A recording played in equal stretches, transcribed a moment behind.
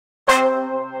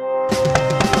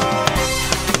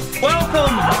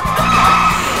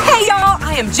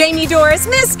Jaimee, Dorris,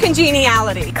 MS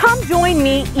Congeniality. Come join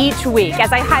me each week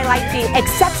as I highlight the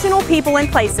exceptional people and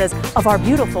places of our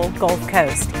beautiful Gulf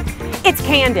Coast. It's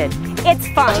candid, it's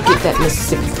fun. Get that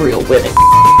Mississippi thrill with it.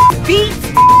 Beats.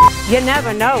 You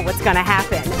never know what's gonna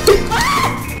happen.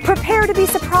 Prepare to be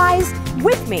surprised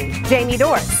with me, Jaimee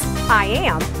Dorris. I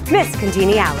am MS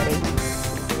Congeniality.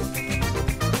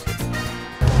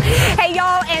 Hey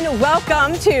y'all, and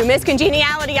welcome to MS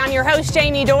Congeniality. I'm your host,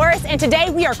 Jaimee Dorris, and today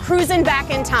we are cruising back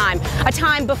in time. A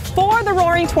time before the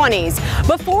Roaring 20s,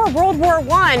 before World War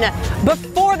I,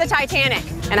 before the Titanic,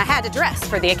 and I had to dress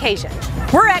for the occasion.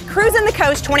 We're at Cruisin the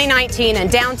Coast 2019 in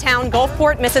downtown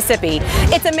Gulfport, Mississippi.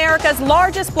 It's America's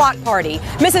largest block party,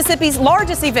 Mississippi's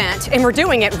largest event, and we're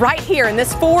doing it right here in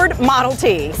this Ford Model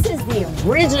T. This is the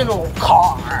original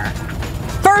car.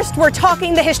 First, we're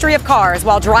talking the history of cars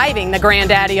while driving the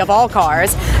granddaddy of all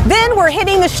cars. Then we're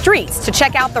hitting the streets to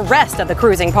check out the rest of the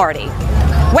cruising party.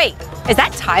 Wait, is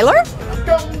that Tyler?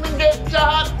 Come and get your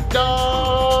hot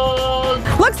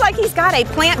dog. Looks like he's got a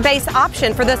plant-based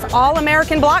option for this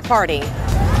all-American block party.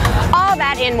 All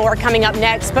that and more coming up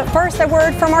next, but first a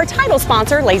word from our title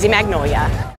sponsor, Lazy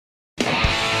Magnolia.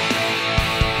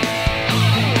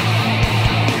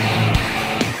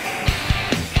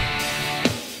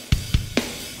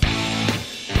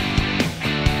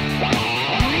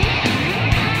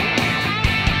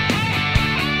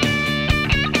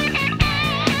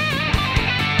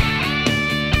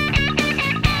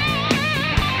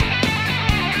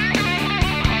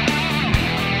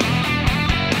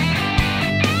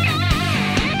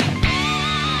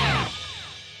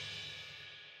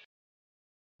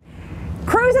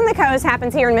 Cruisin the Coast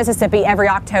happens here in Mississippi every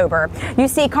October. You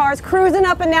see cars cruising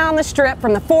up and down the strip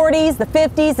from the 40s, the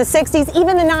 50s, the 60s,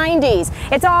 even the 90s.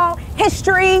 It's all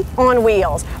history on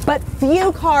wheels, but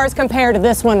few cars compare to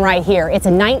this one right here. It's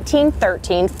a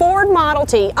 1913 Ford Model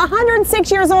T,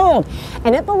 106 years old,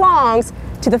 and it belongs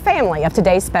to the family of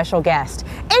today's special guest.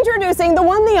 Introducing the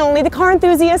one, the only, the car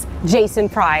enthusiast, Jason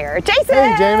Pryor. Jason!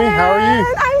 Hey Jaimee, how are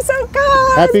you? I'm so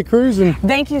good! Happy cruising.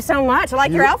 Thank you so much. I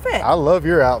like your outfit. I love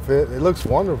your outfit. It looks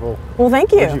wonderful. Well,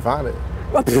 thank you. Where'd you find it?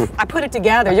 I put it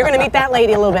together. You're going to meet that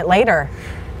lady a little bit later.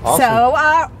 Awesome. So,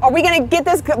 are we going to get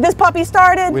this puppy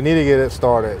started? We need to get it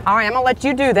started. All right, I'm going to let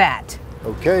you do that.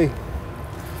 Okay.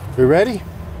 You ready?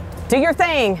 Do your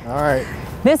thing. All right.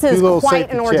 This is quite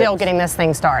safety an ordeal checks. getting this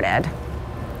thing started.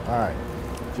 All right.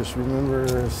 Just remember,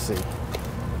 let's see.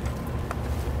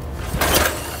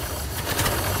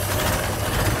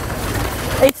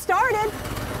 It started.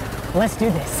 Let's do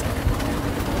this.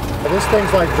 This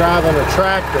thing's like driving a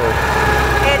tractor.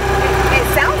 It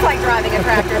sounds like driving a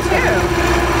tractor too.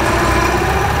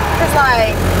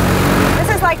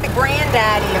 This is like the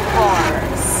granddaddy of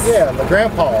cars. Yeah, the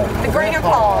grandpa. The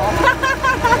grandpa.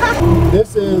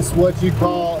 This is what you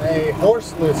call a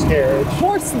horseless carriage.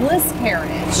 Horseless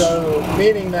carriage. So,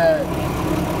 meaning that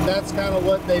that's kind of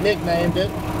what they nicknamed it,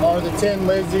 or the Tin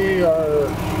Lizzie, or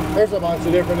there's a bunch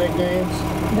of different nicknames.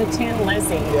 The Tin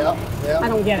Lizzie. Yeah. I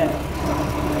don't get it.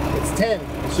 It's tin.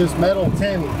 It's just metal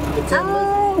tin. The Tin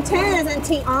Oh, tin is in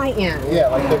T-I-N. Yeah,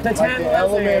 like the Tin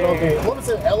element of Lizzie. the, what was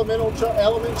it,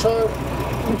 element chart?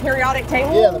 The periodic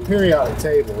table? Yeah, the periodic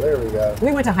table. There we go.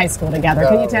 We went to high school together.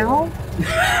 Can you tell?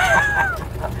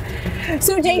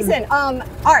 So Jason, all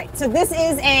right, so this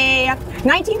is a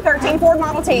 1913 Ford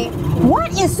Model T.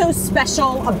 What is so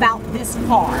special about this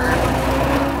car?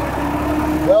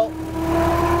 Well,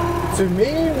 to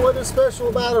me, what is special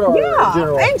about it, or in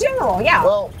general? In general, yeah.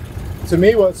 Well, to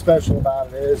me, what's special about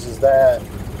it is that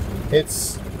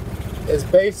it's as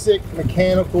basic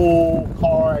mechanical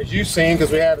car as you've seen,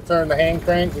 because we had to turn the hand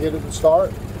crank to get it to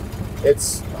start.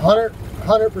 It's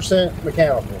 100%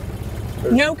 mechanical.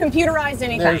 No computerized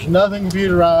anything. There's nothing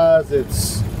computerized.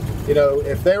 It's, you know,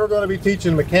 if they were going to be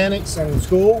teaching mechanics in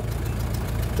school,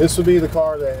 this would be the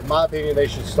car that, in my opinion, they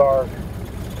should start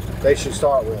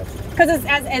with. Because it's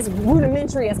as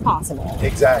rudimentary as possible.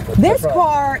 Exactly. This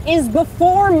car is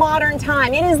before modern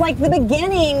time. It is like the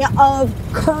beginning of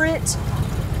current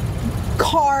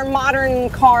car, modern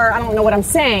car. I don't know what I'm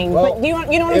saying, well, but you know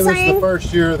what I'm saying? saying? It was the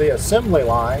first year of the assembly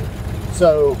line.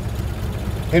 So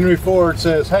Henry Ford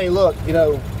says, hey, look, you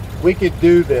know, we could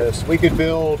do this. We could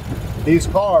build these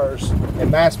cars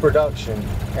in mass production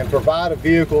and provide a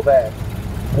vehicle that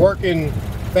working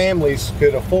families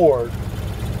could afford,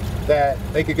 that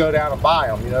they could go down and buy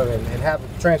them, you know, and have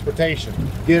transportation.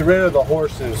 Get rid of the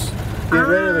horses, get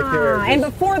rid of the carriages. And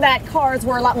before that, cars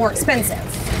were a lot more expensive.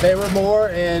 They were more,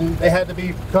 and they had to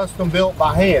be custom built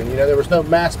by hand. You know, there was no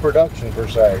mass production per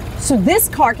se. So this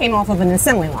car came off of an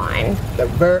assembly line. The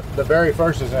very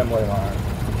first assembly line.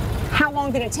 How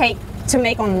long did it take to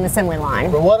make on an assembly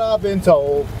line? From what I've been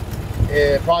told,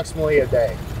 approximately a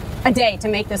day. A day to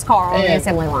make this car on the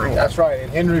assembly line. That's right.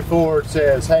 And Henry Ford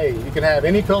says, hey, you can have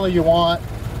any color you want,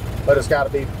 but it's got to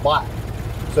be black.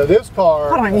 So this car...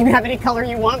 Hold on, you can have any color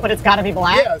you want, but it's got to be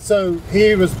black? Yeah, so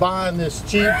he was buying this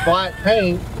cheap black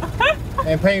paint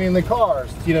and painting the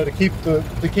cars, you know, to keep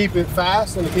it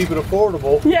fast and to keep it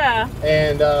affordable. Yeah.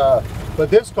 And but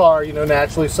this car, you know,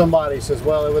 naturally somebody says,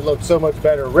 well, it would look so much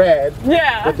better red.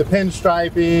 Yeah. With the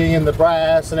pinstriping and the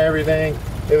brass and everything,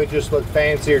 it would just look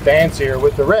fancier, dancier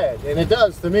with the red, and it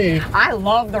does to me. I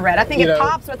love the red. I think it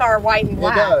pops with our white and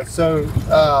black. It does. So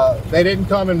they didn't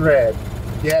come in red.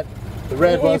 You had the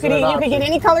red wasn't an option. You could get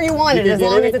any color you wanted as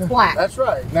long as it's black. That's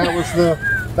right. And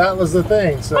that was the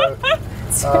thing. So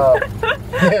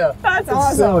yeah, that's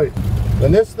awesome. Silly.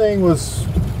 When this thing was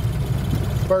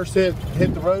first hit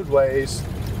the roadways,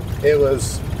 it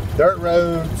was dirt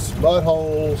roads, mud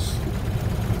holes,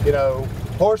 you know,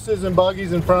 horses and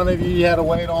buggies in front of you, you had to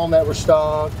wait on that were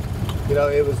stocked. You know,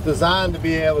 it was designed to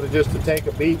be able to just to take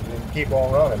a beat and keep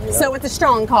on running. You know? So it's a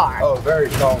strong car. Oh, very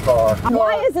strong car.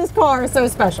 Why is this car so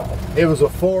special? It was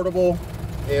affordable.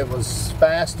 It was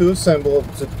fast to assemble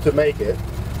to make it,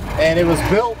 and it was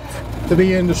built to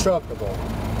be indestructible.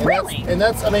 And really?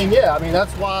 That's I mean, yeah, I mean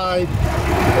that's why.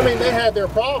 I mean, they had their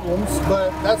problems,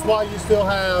 but that's why you still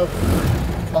have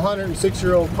a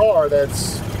 106-year-old car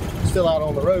that's still out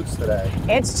on the roads today.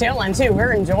 It's chilling too.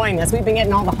 We're enjoying this. We've been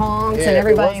getting all the honks and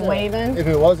everybody waving. If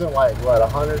it wasn't like, what,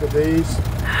 100 of these?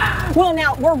 Well,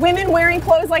 now, were women wearing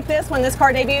clothes like this when this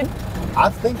car debuted? I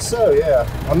think so, yeah.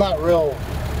 I'm not real...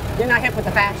 You're not hip with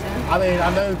the fashion? I mean, I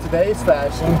know today's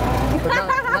fashion, but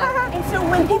not... And so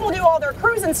when people do all their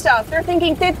cruising stuff, they're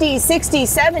thinking 50s, 60s,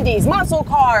 70s, muscle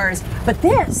cars. But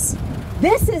this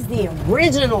is the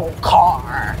original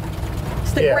car.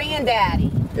 It's the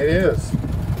granddaddy. It is.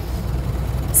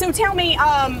 So tell me,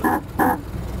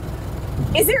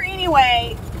 is there any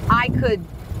way I could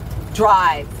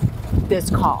drive this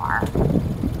car?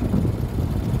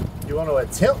 You want to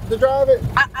attempt to drive it?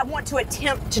 I want to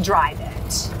attempt to drive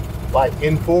it. Like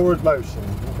in forward motion,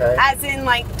 okay? As in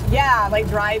like, yeah, like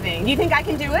driving. Do you think I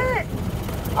can do it?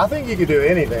 I think you could do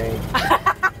anything.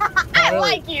 I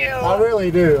like you. I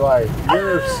really do. Like,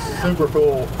 you're super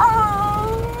cool.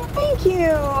 Oh, thank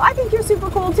you. I think you're super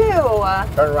cool too.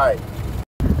 Turn right.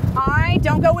 All right,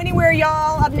 don't go anywhere,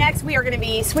 y'all. Up next, we are going to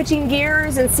be switching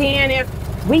gears and seeing if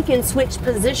we can switch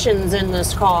positions in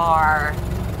this car.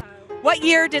 What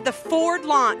year did the Ford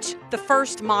launch the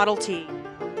first Model T?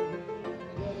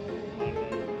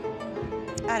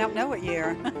 I don't know what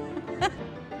year.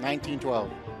 1912.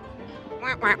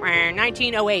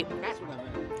 1908. That's what I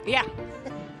meant. Yeah.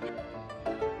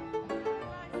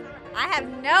 I have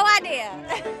no idea.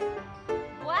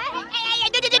 What? Wait,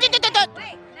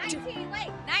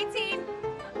 1908.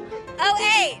 All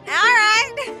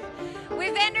right. We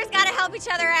vendors got to help each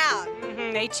other out.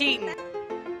 They cheating.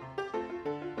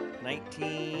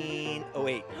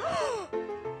 1908.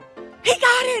 He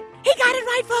got it. He got it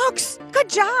right, folks. Good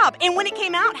job. And when it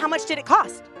came out, how much did it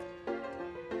cost?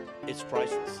 It's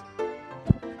priceless.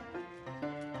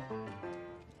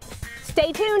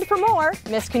 Stay tuned for more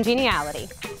Miss Congeniality.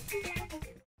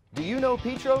 Do you know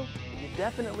Petro? You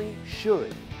definitely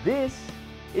should. This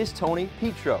is Tony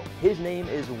Petro. His name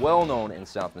is well known in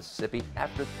South Mississippi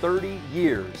after 30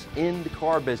 years in the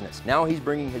car business. Now he's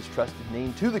bringing his trusted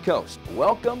name to the coast.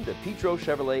 Welcome to Petro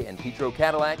Chevrolet and Petro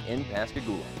Cadillac in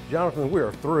Pascagoula. Jonathan, we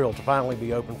are thrilled to finally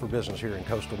be open for business here in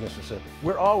coastal Mississippi.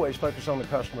 We're always focused on the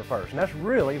customer first, and that's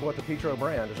really what the Petro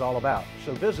brand is all about.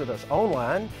 So visit us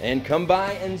online. And come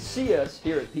by and see us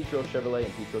here at Petro Chevrolet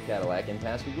and Petro Cadillac in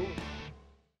Pascagoula.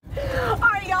 All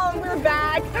right, y'all, we're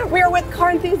back. We are with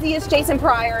car enthusiast Jason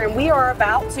Pryor, and we are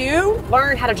about to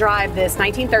learn how to drive this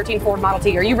 1913 Ford Model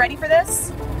T. Are you ready for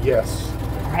this? Yes.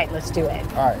 All right, let's do it.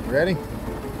 All right, ready?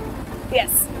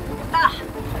 Yes.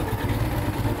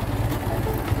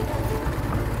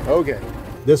 Okay.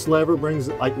 This lever brings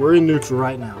it, like we're in neutral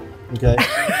right now, okay?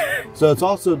 So it's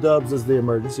also dubbed as the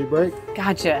emergency brake.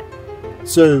 Gotcha.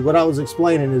 So what I was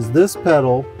explaining is this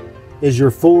pedal is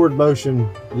your forward motion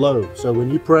load. So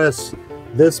when you press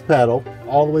this pedal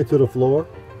all the way to the floor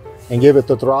and give it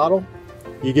the throttle,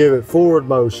 you give it forward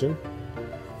motion,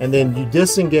 and then you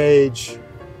disengage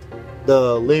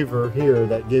the lever here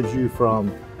that gives you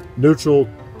from neutral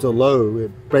to low.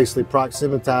 It basically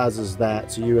proximatizes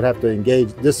that. So you would have to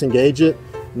disengage it,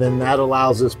 and then that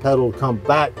allows this pedal to come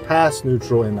back past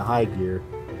neutral into high gear.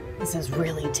 This is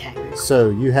really technical.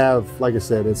 So you have, like I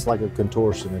said, it's like a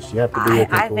contortionist. You have to be a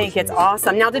contortionist. I think it's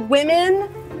awesome. Now, did women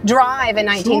drive in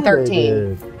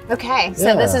 1913? Sure Okay, so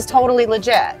Yeah. this is totally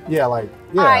legit. Yeah, like,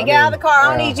 yeah. All right, get out of the car. I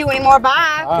don't need you anymore.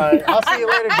 Bye. All right, I'll see you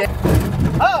later.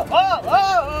 Oh.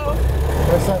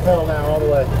 Press that pedal down all the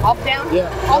way. Up, down?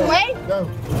 Yeah. All the way? Go.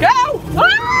 Go! Ah!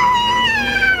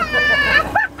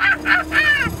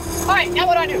 All right, now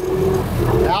what do I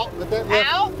do? Out, let that lift.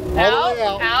 Out, All the way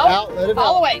out, let it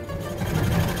all out. the way.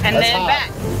 And That's then high. back.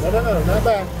 No, not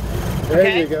back. There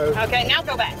Okay. you go. Okay, now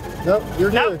go back. Nope,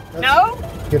 you're No, good. no.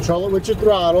 Control it with your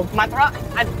throttle. My throttle.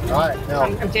 All right, now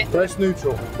I'm press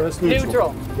neutral. Press neutral.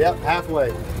 Neutral. Yep, halfway.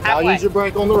 Now Halfway. use your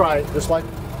brake on the right, just like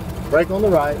brake on the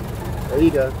right. There you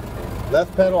go.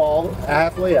 Left pedal all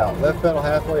halfway out. Left pedal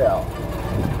halfway out.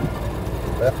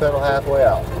 Left pedal halfway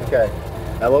out. Okay.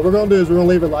 Now what we're gonna do is we're gonna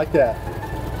leave it like that.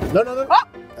 No. Oh.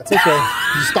 That's okay.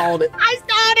 You stalled it. I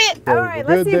stalled it. Okay, All right,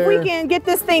 we're let's good see if we there. can get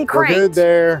this thing We're cranked. good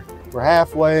there. We're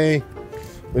halfway.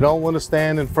 We don't want to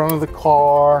stand in front of the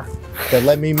car. But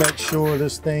let me make sure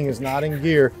this thing is not in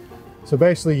gear. So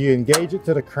basically you engage it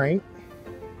to the crank.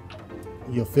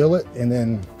 You'll feel it and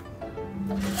then.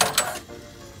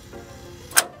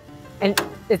 And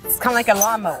it's kind of like a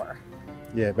lawnmower.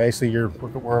 Yeah, basically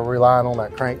we're relying on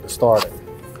that crank to start it.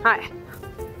 All right.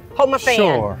 Hold my fan.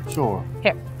 Sure.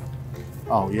 Here.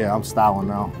 Oh yeah, I'm styling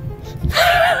now.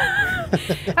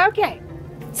 Okay.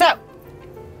 So,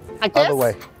 like this. Other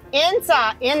way.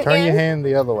 Inside. Turn your hand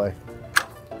the other way.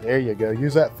 There you go.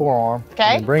 Use that forearm.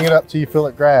 Okay. And bring it up till you feel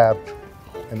it grab.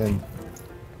 And then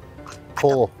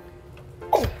pull.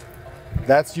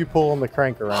 That's you pulling the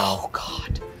crank around. Oh,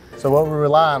 God. So what we're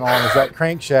relying on is that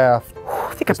crankshaft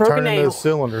I think I is broke a turning nail. those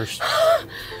cylinders.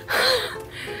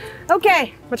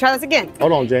 Okay, we'll try this again.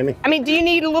 Hold on, Jamie. I mean, do you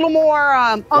need a little more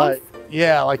oomph? Like,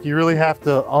 yeah, like you really have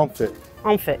to oomph it.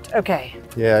 Oomph it, okay.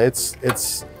 Yeah,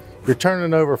 you're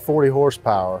turning over 40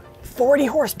 horsepower. 40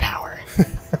 horsepower.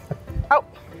 Oh,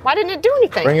 why didn't it do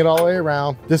anything? Bring it all the way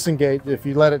around. Disengage. If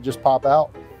you let it just pop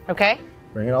out, Okay,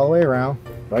 bring it all the way around,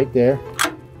 right there.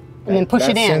 and then push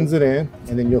that it in. sends it in,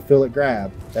 and then you'll feel it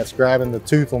grab. That's grabbing the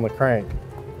tooth on the crank.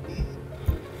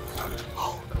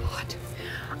 Oh, God.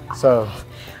 So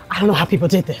I don't know how people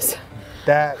did this.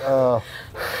 that, All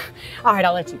right,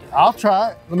 I'll let you do it. I'll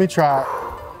try it. Let me try it.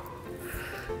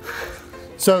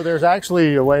 So there's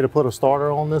actually a way to put a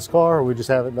starter on this car. We just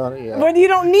haven't done it yet. Well, you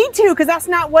don't need to, because that's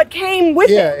not what came with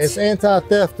Yeah, it. it's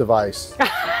anti-theft device.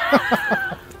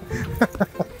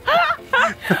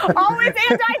 Always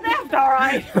anti-theft, all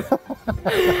right.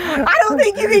 I don't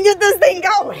think you can get this thing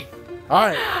going. All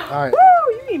right.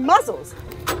 Woo, you need muscles.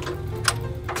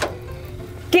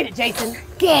 Get it, Jason.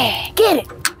 Yeah, get it.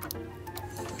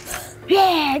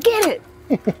 Yeah, get it.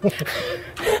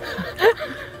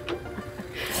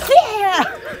 Yeah.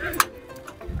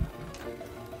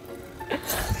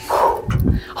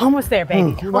 Almost there,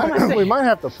 baby. Almost there. We might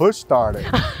have to push start it.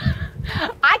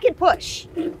 I can push.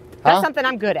 That's something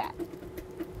I'm good at.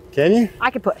 Can you? I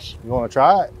can push. You want to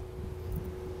try it?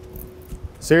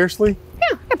 Seriously?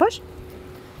 Yeah, I can push.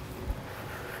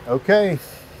 Okay.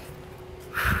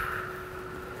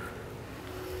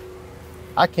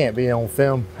 I can't be on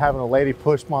film having a lady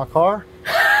push my car.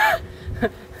 All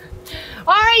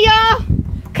right, y'all.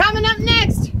 Coming up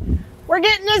next, we're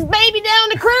getting this baby down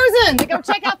to Cruisin to go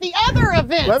check out the other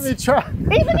events. Let me try.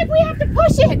 Even if we have to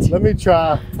push it. Let me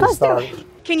try to Let's do start it. it.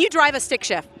 Can you drive a stick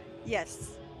shift? Yes.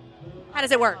 How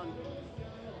does it work?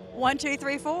 1, 2,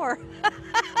 3, 4.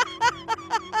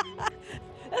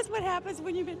 That's what happens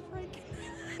when you've been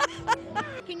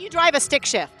freaking. Can you drive a stick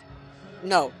shift?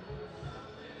 No.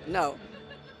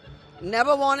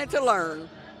 Never wanted to learn.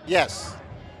 Yes.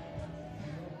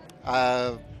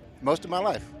 Most of my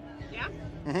life. Yeah?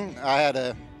 I had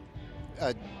a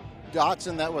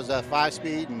Datsun that was a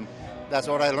 5-speed, and that's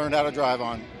what I learned how to drive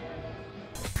on.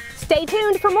 Stay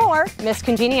tuned for more MS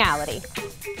Congeniality.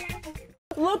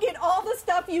 Look at all the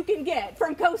stuff you can get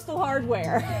from Coastal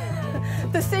Hardware.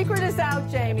 The secret is out,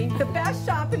 Jaimee. The best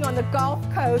shopping on the Gulf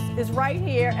Coast is right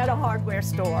here at a hardware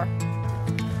store.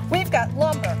 We've got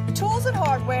lumber, tools and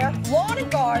hardware, lawn and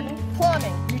garden,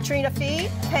 plumbing, Neutrina feed,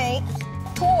 paint,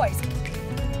 toys,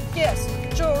 gifts,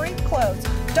 jewelry, clothes.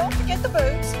 Don't forget the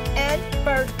boots and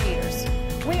bird feeders.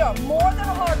 We are more than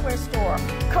a hardware store.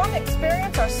 Come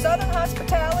experience our southern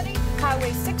hospitality,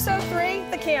 Highway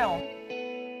 603, The Kiln.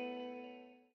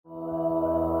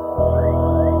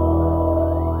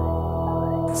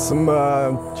 Some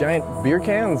giant beer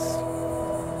cans.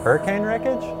 Hurricane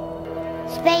wreckage?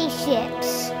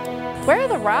 Spaceships. Where are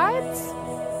the rides?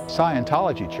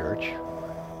 Scientology Church.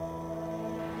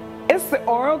 It's the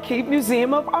Oral Keep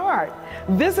Museum of Art.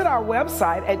 Visit our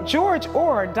website at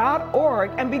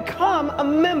georgeorr.org and become a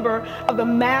member of the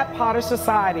Mad Potter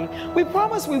Society. We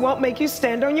promise we won't make you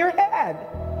stand on your head.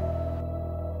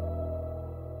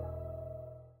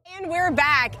 And we're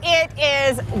back. It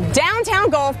is Downtown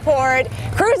Gulfport,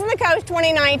 Cruisin the Coast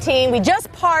 2019. We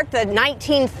just parked the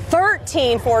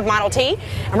 1913 Ford Model T,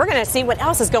 and we're going to see what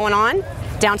else is going on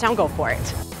Downtown Gulfport.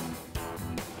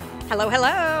 Hello,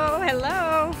 hello,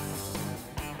 hello.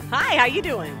 Hi, how you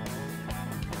doing?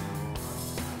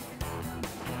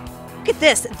 Look at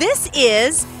this. This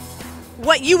is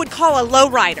what you would call a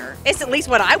lowrider. It's at least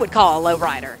what I would call a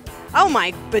lowrider. Oh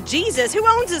my bejesus, who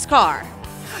owns this car?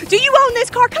 Do you own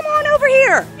this car? Come on over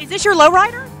here. Is this your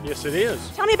lowrider? Yes, it is.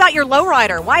 Tell me about your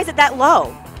lowrider. Why is it that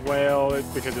low? Well,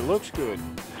 because it looks good.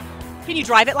 Can you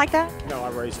drive it like that? No, I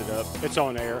raise it up. It's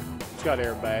on air. It's got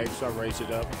airbags, so I raise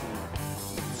it up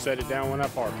and set it down when I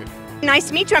park it. Nice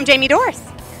to meet you. I'm Jaimee Dorris.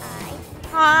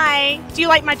 Hi. Do you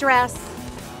like my dress?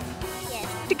 Yes.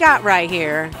 What you got right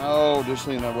here? Oh, just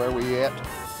seeing where we at.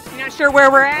 You're not sure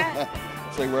where we're at?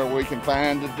 See where we can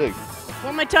find to do. Well,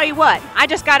 I'm going to tell you what. I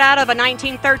just got out of a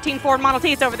 1913 Ford Model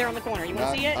T. It's over there on the corner. You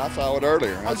want to see it? I saw it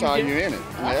earlier. I saw you in it.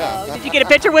 Yeah. Did you get a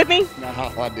picture with me? No,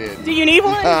 I didn't. Do you need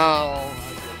one? No.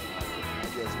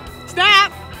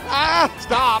 Stop!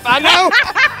 Stop. I know.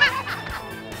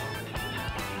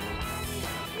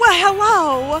 Well,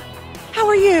 hello. How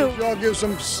are you? Y'all give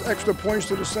some extra points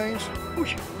to the Saints?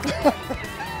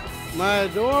 My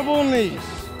adorable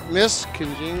niece, MS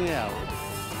Congeniality.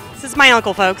 This is my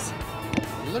uncle, folks.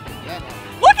 Look at that.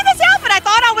 Look at this outfit. I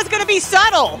thought I was going to be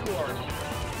subtle.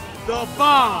 The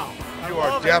bomb. You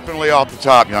are definitely off the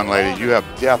top, young lady. You have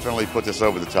definitely put this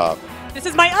over the top. This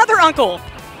is my other uncle.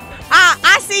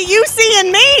 I see you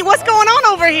seeing me. What's going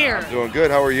on over here? I'm doing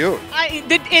good. How are you?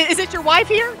 Is it your wife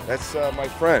here? That's my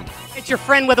friend. It's your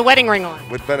friend with a wedding ring on.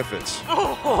 With benefits.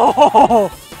 Oh.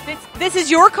 This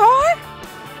is your car?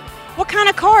 What kind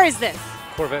of car is this?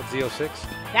 Corvette Z06.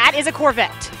 That is a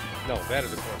Corvette. No, that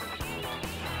is a Corvette.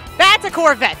 That's a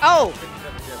Corvette. Oh,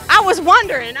 I was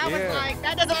wondering. I was like,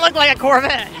 that doesn't look like a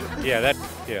Corvette. Yeah, that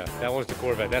one's the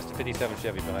Corvette. That's the 57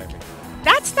 Chevy behind me.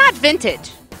 That's not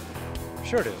vintage.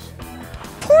 Sure it is.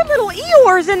 Poor little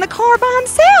Eeyore's in the car by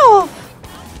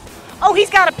himself. Oh,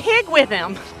 he's got a pig with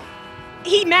him.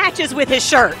 He matches with his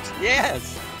shirt.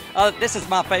 Yes. This is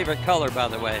my favorite color, by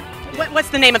the way. What's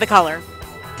the name of the color?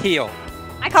 Teal.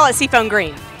 I call it seafoam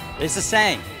green. It's the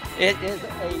same. It is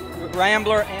a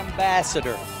Rambler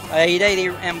Ambassador, 880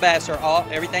 Ambassador.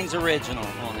 Everything's original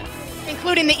on it.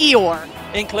 Including the Eeyore.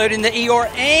 Including the Eeyore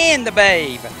and the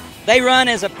Babe. They run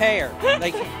as a pair.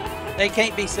 They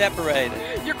can't be separated.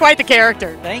 You're quite the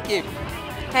character. Thank you.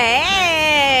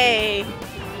 Hey.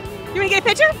 You want to get a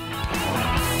picture?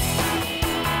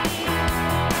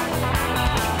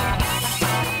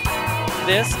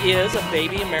 This is a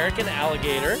baby American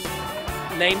alligator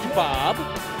named Bob.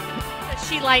 Does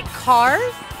she like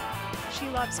cars? She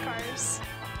loves cars.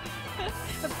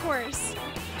 Of course.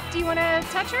 Do you want to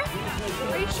touch her?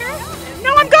 Are you sure?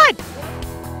 No, I'm good.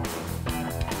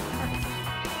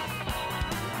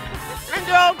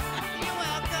 You're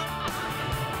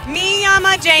welcome. Me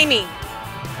llama Jaimee.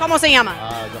 ¿Cómo se llama?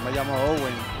 Yo me llamo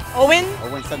Owen. Owen?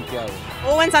 Owen Santiago.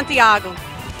 Owen Santiago.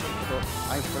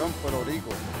 I'm from Puerto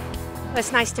Rico.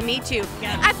 It's nice to meet you.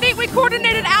 I think we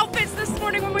coordinated outfits this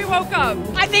morning when we woke up.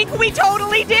 I think we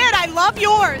totally did. I love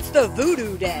yours. The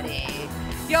Voodoo Daddy.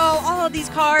 Y'all, all of these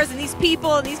cars and these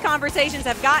people and these conversations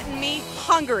have gotten me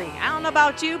hungry. I don't know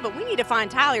about you, but we need to find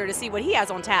Tyler to see what he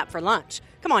has on tap for lunch.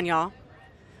 Come on, y'all.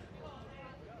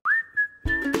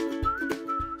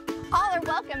 All are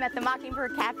welcome at the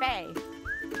Mockingbird Cafe.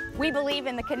 We believe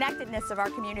in the connectedness of our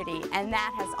community, and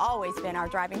that has always been our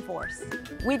driving force.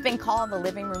 We've been called the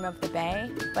living room of the Bay,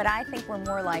 but I think we're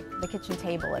more like the kitchen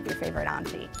table of your favorite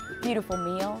auntie. Beautiful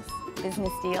meals,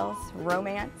 business deals,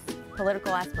 romance,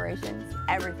 political aspirations,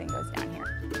 everything goes down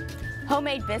here.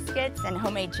 Homemade biscuits and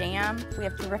homemade jam. We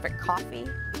have terrific coffee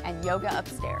and yoga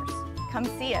upstairs. Come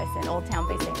see us in Old Town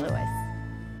Bay, St. Louis.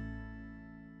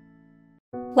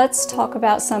 Let's talk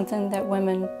about something that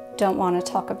women don't want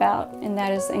to talk about, and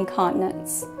that is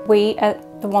incontinence. We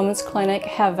at the Women's Clinic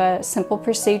have a simple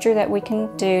procedure that we can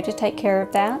do to take care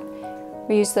of that.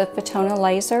 We use the Photona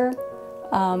laser.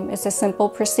 It's a simple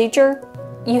procedure.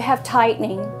 You have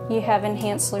tightening, you have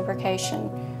enhanced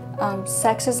lubrication.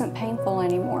 Sex isn't painful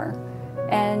anymore,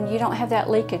 and you don't have that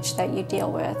leakage that you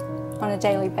deal with on a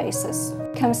daily basis.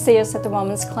 Come see us at the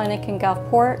Women's Clinic in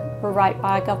Gulfport. We're right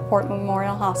by Gulfport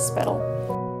Memorial Hospital.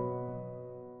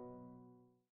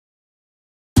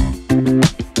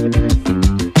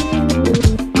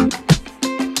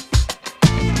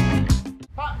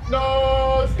 Hot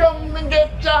dogs, come and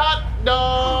get your hot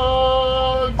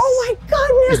dogs. Oh my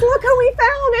goodness, look who we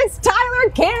found. It's Tyler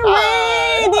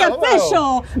Cameron, the the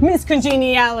official Miss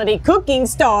Congeniality cooking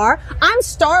star. I'm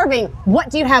starving. What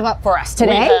do you have up for us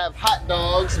today? We have hot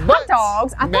dogs. Hot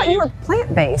dogs? I thought you were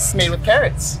plant-based. Made with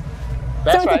carrots.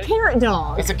 That's so it's right. a carrot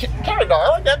dog. It's a carrot dog. I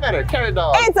like that better. Carrot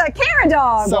dog. It's a carrot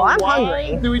dog. So well, I'm why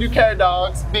hungry. do we do carrot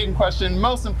dogs? Big question.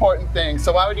 Most important thing.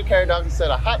 So why we do carrot dogs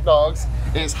instead of hot dogs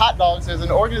is Hot Dogs is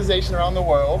an organization around the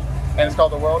world, and it's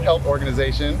called the World Health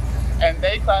Organization, and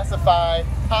they classify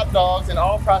hot dogs and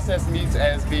all processed meats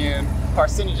as being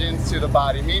carcinogens to the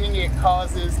body, meaning it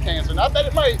causes cancer. Not that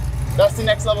it might. That's the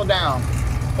next level down,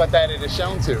 but that it is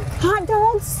shown to. Hot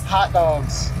dogs? Hot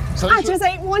dogs. So I just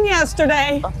ate one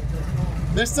yesterday.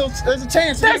 There's a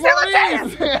chance. There's still a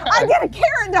chance. I get a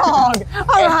carrot dog.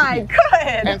 All right,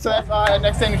 good. And so that's why at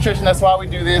Next Day Nutrition, that's why we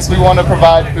do this. We want to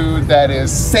provide food that is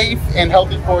safe and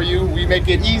healthy for you. We make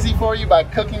it easy for you by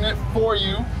cooking it for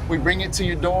you. We bring it to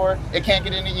your door. It can't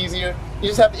get any easier. You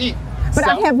just have to eat. But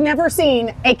I have never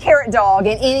seen a carrot dog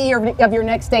in any of your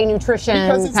Next Day Nutrition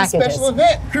because it's packages. a special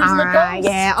event. Cruisin the Coast.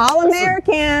 Yeah, all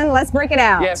American. Let's break it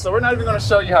out. Yeah, so we're not even going to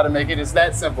show you how to make it. It's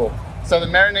that simple. So the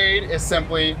marinade is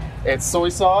simply, it's soy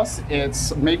sauce,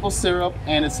 it's maple syrup,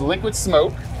 and it's liquid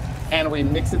smoke. And we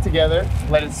mix it together,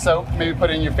 let it soak, maybe put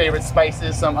in your favorite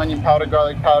spices, some onion powder,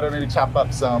 garlic powder, maybe chop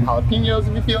up some jalapenos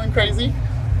if you're feeling crazy.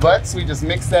 But we just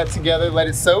mix that together, let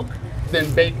it soak, then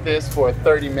bake this for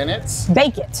 30 minutes.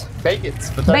 Bake it. Bake it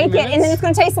for 30 minutes. Bake it, and then it's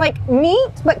going to taste like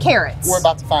meat, but carrots. We're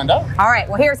about to find out. All right,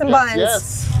 well, here's some buns.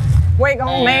 Yes. We're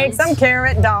going to make some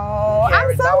carrot dog.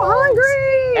 I'm so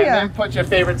hungry. And then put your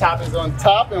favorite toppings on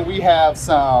top, and we have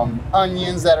some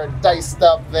onions that are diced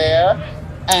up there.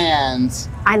 And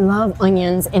I love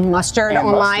onions and mustard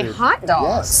on my hot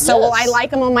dogs. Yes, so will I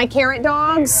like them on my carrot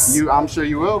dogs? I'm sure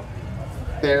you will.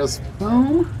 There's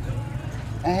boom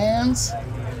and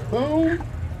boom.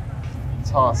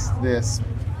 Toss this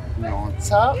on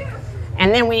top.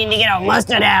 And then we need to get our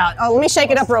mustard out. Oh, let me shake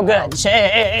it up real good.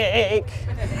 Shake.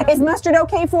 Is mustard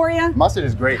okay for you? Mustard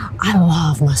is great. I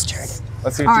love mustard.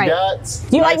 Let's see what you got.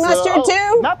 Do you like mustard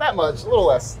too? Not that much, a little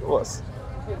less.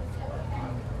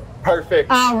 Perfect.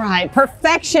 All right,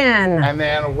 perfection. And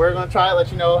then we're gonna try it,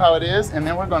 let you know how it is, and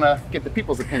then we're gonna get the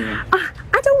people's opinion. I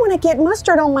don't want to get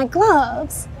mustard on my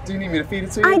gloves. Do you need me to feed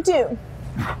it to you? I do.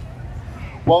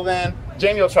 Well then,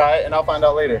 Jaimee will try it, and I'll find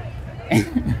out later.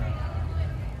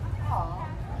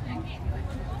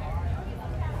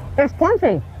 It's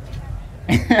crunchy.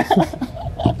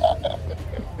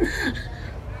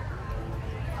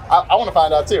 I want to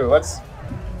find out too.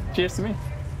 Cheers to me.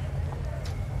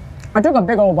 I took a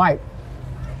big old bite.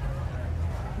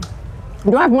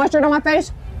 Do I have mustard on my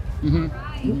face?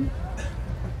 Mm-hmm.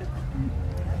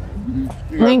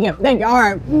 Thank you, thank you. All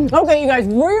right. Okay, you guys,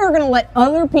 we are going to let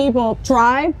other people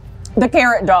try the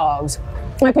carrot dogs.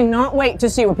 I cannot wait to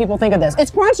see what people think of this.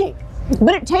 It's crunchy,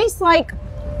 but it tastes like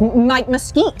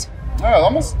mesquite. Oh,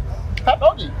 almost hot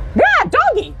doggy. Yeah,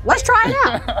 doggy. Let's try it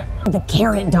out. The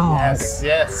carrot dog. Yes,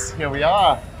 yes, here we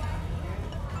are.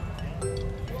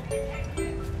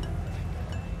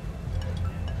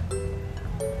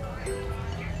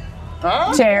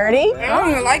 Huh? Charity? I don't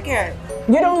even like carrots.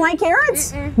 You don't like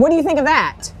carrots? What do you think of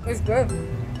that? It's good.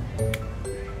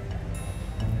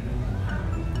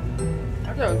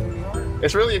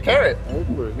 It's really a carrot.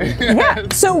 Yeah.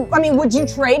 So, I mean, would you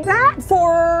trade that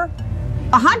for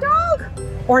a hot dog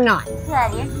or not?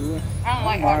 Probably. I don't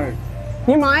like carrots.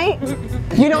 You might?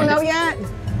 You don't know yet?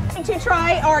 Did you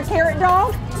try our carrot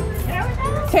dog?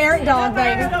 Carrot dog,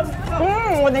 baby.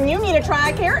 Well, then you need to try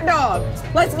a carrot dog.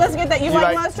 Let's get that. You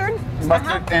like mustard?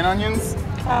 Mustard and onions?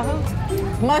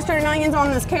 Mustard and onions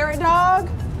on this carrot dog.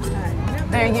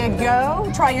 There you go.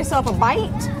 Try yourself a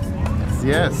bite.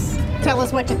 Yes. Tell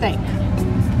us what you think.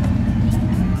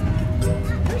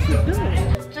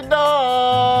 Get your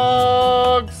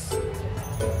dogs.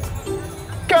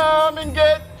 Come and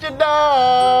get your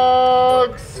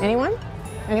dogs. Anyone?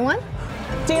 Anyone?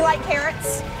 Do you like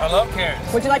carrots? I love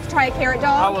carrots. Would you like to try a carrot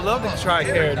dog? I would love to try a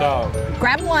carrot dog.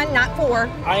 Grab one, not four.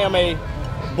 I am a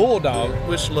bulldog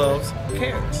which loves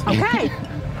carrots. Okay.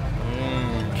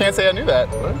 Can't say I knew that.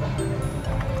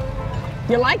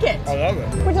 You like it? I love it.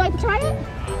 Would you like to try it?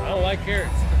 I don't like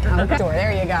carrots. Okay. Sure,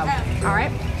 there you go. All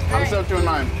right. I'm still doing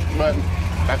mine, but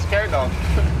that's a carrot dog.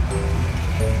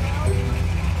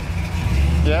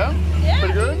 Yeah?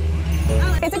 Pretty good?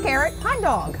 It's a carrot hot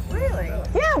dog. Really?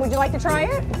 Yeah, would you like to try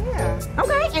it? Yeah.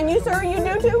 Okay, and you, sir, you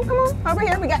do too? Come on, over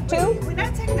here, we got two. We're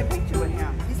not taking a picture with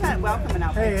him. He's not welcoming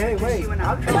our picture. Hey, wait.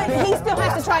 But he still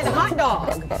has to try the hot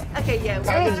dog. Okay, yeah.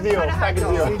 Package deal, package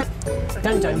deal.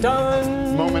 Dun, dun,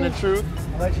 dun. Moment of truth.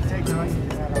 I'll let you take the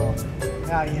onions and that off.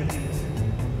 Now you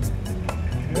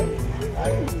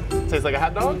Tastes like a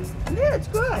hot dog? Yeah, it's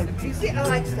good. You see, I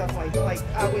like stuff like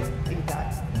I would eat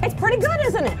that. It's pretty good,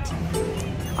 isn't it?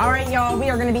 All right, y'all, we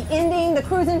are going to be ending the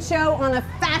Cruisin' show on a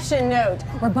fashion note.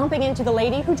 We're bumping into the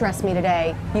lady who dressed me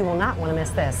today. You will not want to miss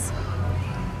this.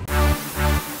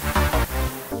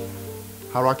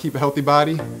 How do I keep a healthy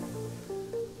body?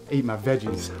 Eat my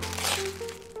veggies.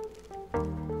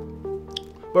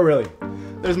 But really,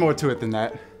 there's more to it than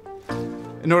that.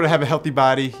 In order to have a healthy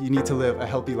body, you need to live a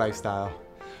healthy lifestyle.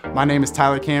 My name is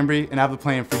Tyler Cambry, and I have a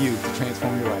plan for you to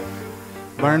transform your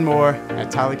life. Learn more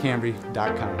at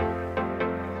tylercambry.com.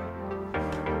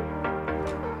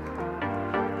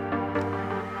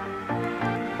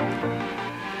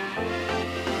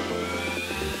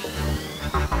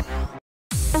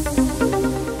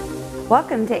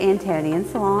 Welcome to Antonian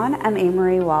Salon. I'm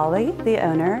Anne-Marie Wally, the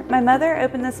owner. My mother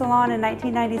opened the salon in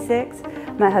 1996.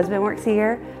 My husband works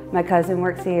here, my cousin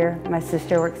works here, my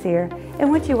sister works here, and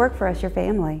once you work for us, your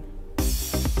family.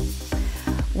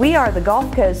 We are the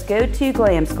Gulf Coast go-to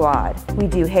glam squad. We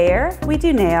do hair, we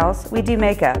do nails, we do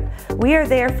makeup. We are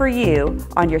there for you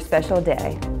on your special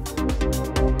day.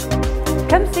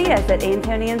 Come see us at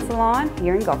Antonian Salon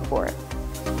here in Gulfport.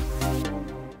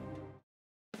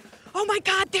 Oh my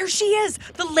God, there she is,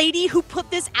 the lady who put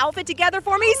this outfit together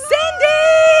for me, Cindy!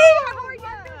 How are you?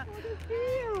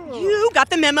 You got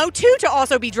the memo too to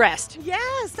also be dressed.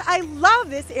 Yes, I love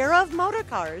this era of motor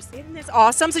cars. Isn't this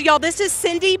awesome? So y'all, this is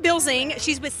Cindy Bilzing.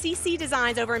 She's with CC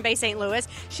Designs over in Bay St. Louis.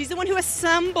 She's the one who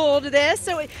assembled this.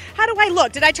 So how do I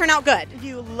look? Did I turn out good?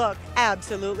 You look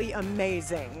absolutely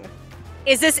amazing.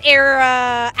 Is this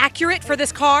era accurate for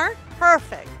this car?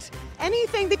 Perfect.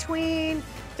 Anything between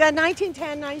the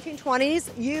 1910,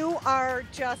 1920s, you are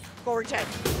just gorgeous.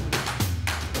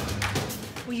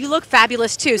 Well, you look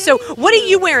fabulous too. So what are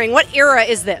you wearing? What era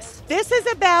is this? This is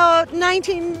about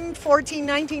 1914,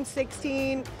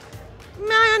 1916,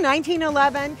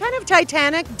 1911, kind of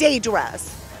Titanic day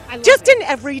dress. Just an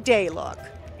everyday look.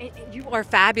 You are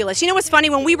fabulous. You know what's funny?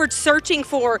 When we were searching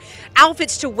for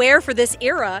outfits to wear for this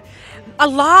era, a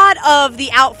lot of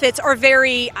the outfits are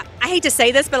very, I hate to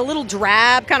say this, but a little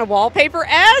drab, kind of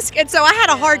wallpaper-esque. And so I had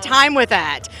a hard time with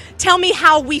that. Tell me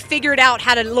how we figured out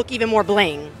how to look even more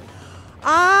bling.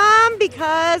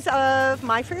 Because of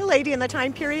My Fair Lady in the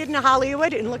time period in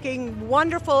Hollywood and looking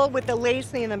wonderful with the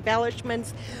lace and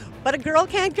embellishments. But a girl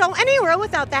can't go anywhere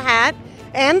without the hat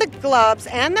and the gloves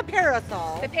and the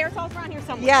parasol. The parasol's around here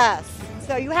somewhere. Yes.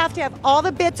 So you have to have all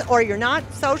the bits or you're not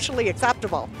socially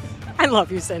acceptable. I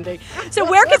love you, Cindy. So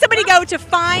where can somebody go to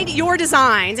find your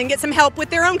designs and get some help with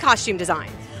their own costume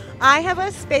designs? I have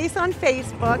a space on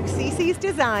Facebook, CC's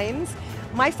Designs.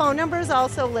 My phone number is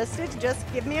also listed. Just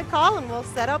give me a call and we'll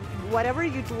set up whatever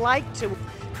you'd like to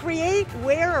create,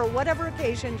 wear, or whatever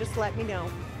occasion, just let me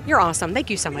know. You're awesome. Thank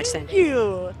you so much, Cindy. Thank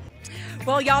you.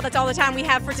 Well, y'all, that's all the time we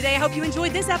have for today. I hope you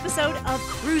enjoyed this episode of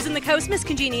Cruisin' the Coast, Miss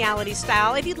Congeniality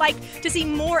style. If you'd like to see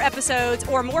more episodes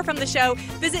or more from the show,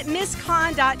 visit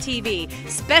MissCon.tv.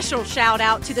 Special shout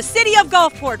out to the City of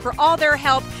Gulfport for all their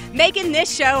help making this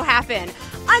show happen.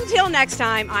 Until next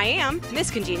time, I am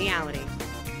Miss Congeniality.